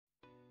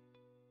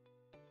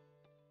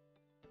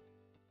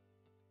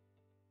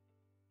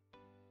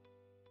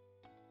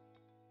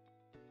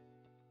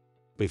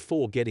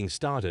Before getting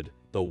started,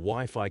 the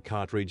Wi-Fi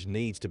cartridge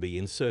needs to be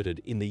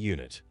inserted in the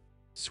unit.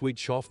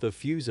 Switch off the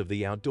fuse of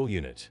the outdoor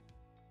unit.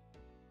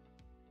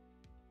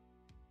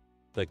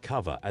 The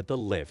cover at the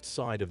left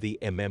side of the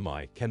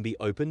MMI can be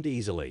opened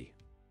easily.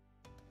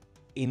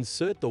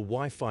 Insert the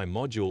Wi-Fi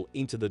module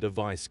into the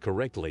device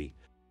correctly.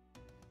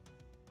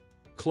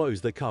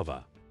 Close the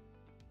cover.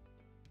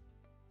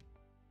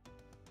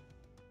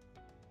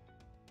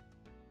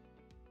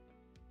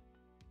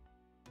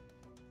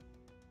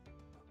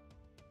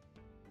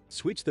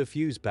 Switch the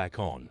fuse back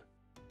on.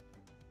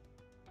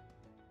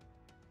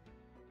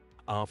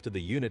 After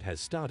the unit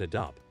has started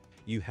up,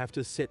 you have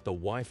to set the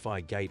Wi-Fi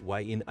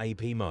gateway in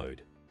AP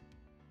mode.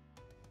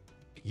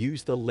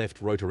 Use the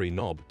left rotary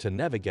knob to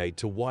navigate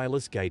to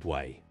wireless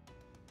gateway.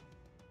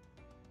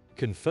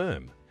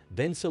 Confirm,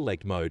 then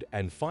select mode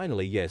and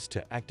finally yes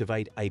to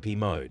activate AP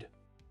mode.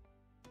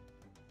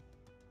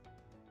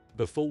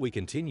 Before we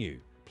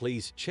continue,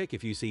 please check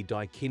if you see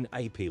Daikin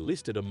AP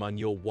listed among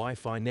your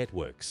Wi-Fi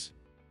networks.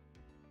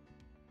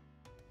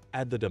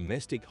 Add the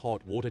domestic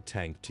hot water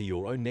tank to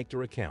your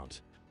Onecta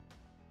account.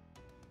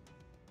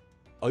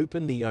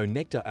 Open the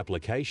Onecta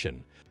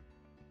application.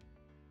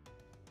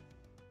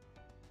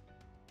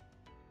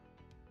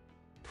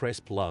 Press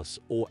plus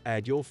or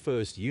add your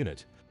first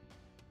unit.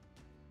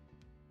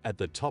 At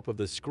the top of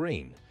the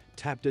screen,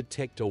 tap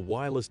Detect a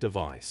wireless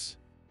device.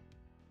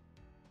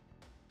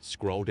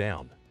 Scroll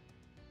down.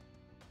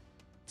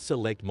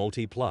 Select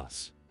Multi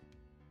Plus.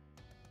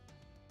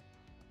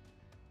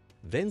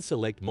 Then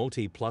select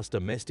Multi Plus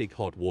Domestic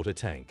Hot Water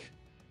Tank.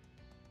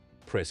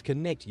 Press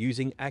Connect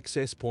using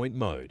Access Point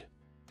mode.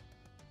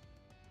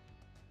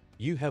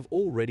 You have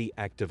already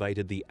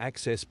activated the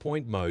Access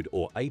Point mode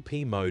or AP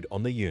mode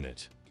on the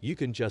unit. You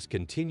can just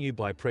continue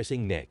by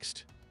pressing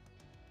Next.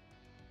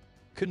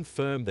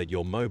 Confirm that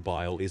your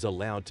mobile is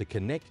allowed to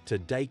connect to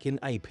Daikin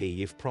AP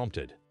if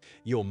prompted.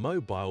 Your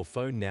mobile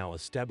phone now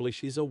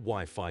establishes a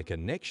Wi-Fi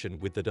connection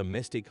with the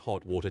domestic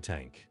hot water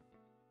tank.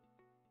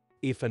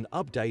 If an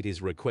update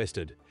is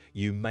requested,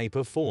 you may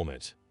perform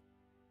it.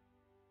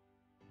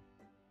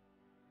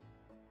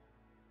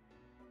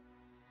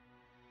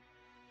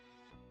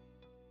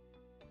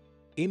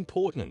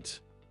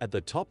 Important! At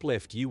the top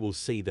left you will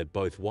see that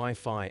both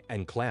Wi-Fi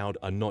and cloud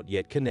are not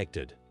yet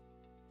connected.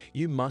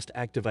 You must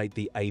activate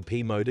the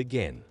AP mode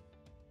again.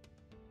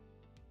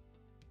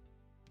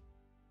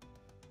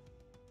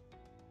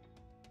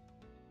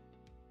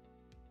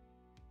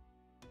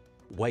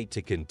 Wait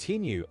to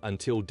continue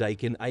until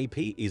Daikin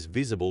AP is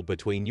visible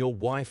between your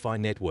Wi-Fi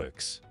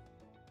networks.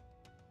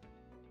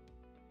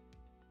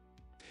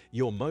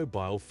 Your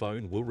mobile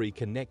phone will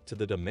reconnect to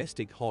the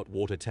domestic hot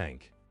water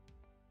tank.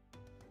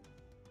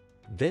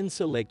 Then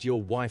select your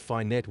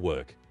Wi-Fi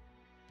network.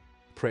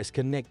 Press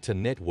Connect to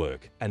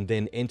Network and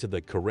then enter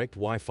the correct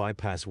Wi-Fi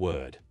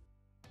password.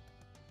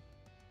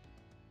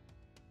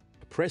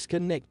 Press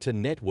Connect to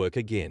Network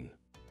again.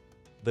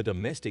 The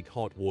domestic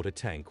hot water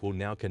tank will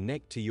now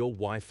connect to your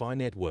Wi-Fi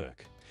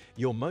network.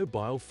 Your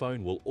mobile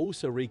phone will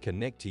also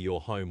reconnect to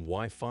your home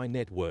Wi-Fi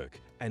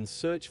network and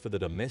search for the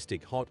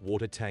domestic hot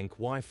water tank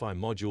Wi-Fi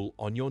module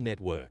on your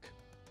network.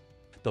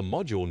 The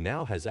module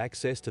now has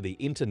access to the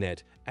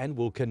internet and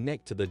will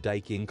connect to the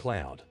Daikin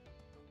cloud.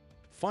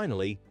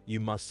 Finally, you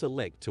must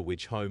select to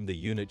which home the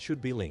unit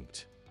should be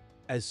linked.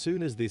 As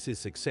soon as this is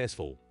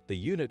successful, the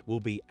unit will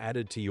be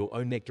added to your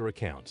Onecta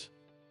account.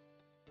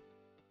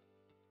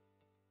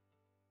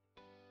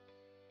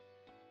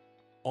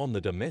 On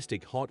the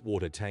domestic hot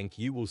water tank,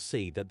 you will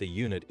see that the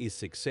unit is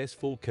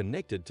successfully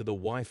connected to the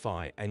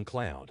Wi-Fi and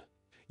cloud.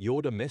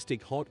 Your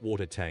domestic hot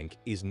water tank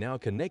is now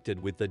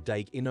connected with the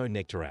Daikin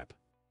Onecta app.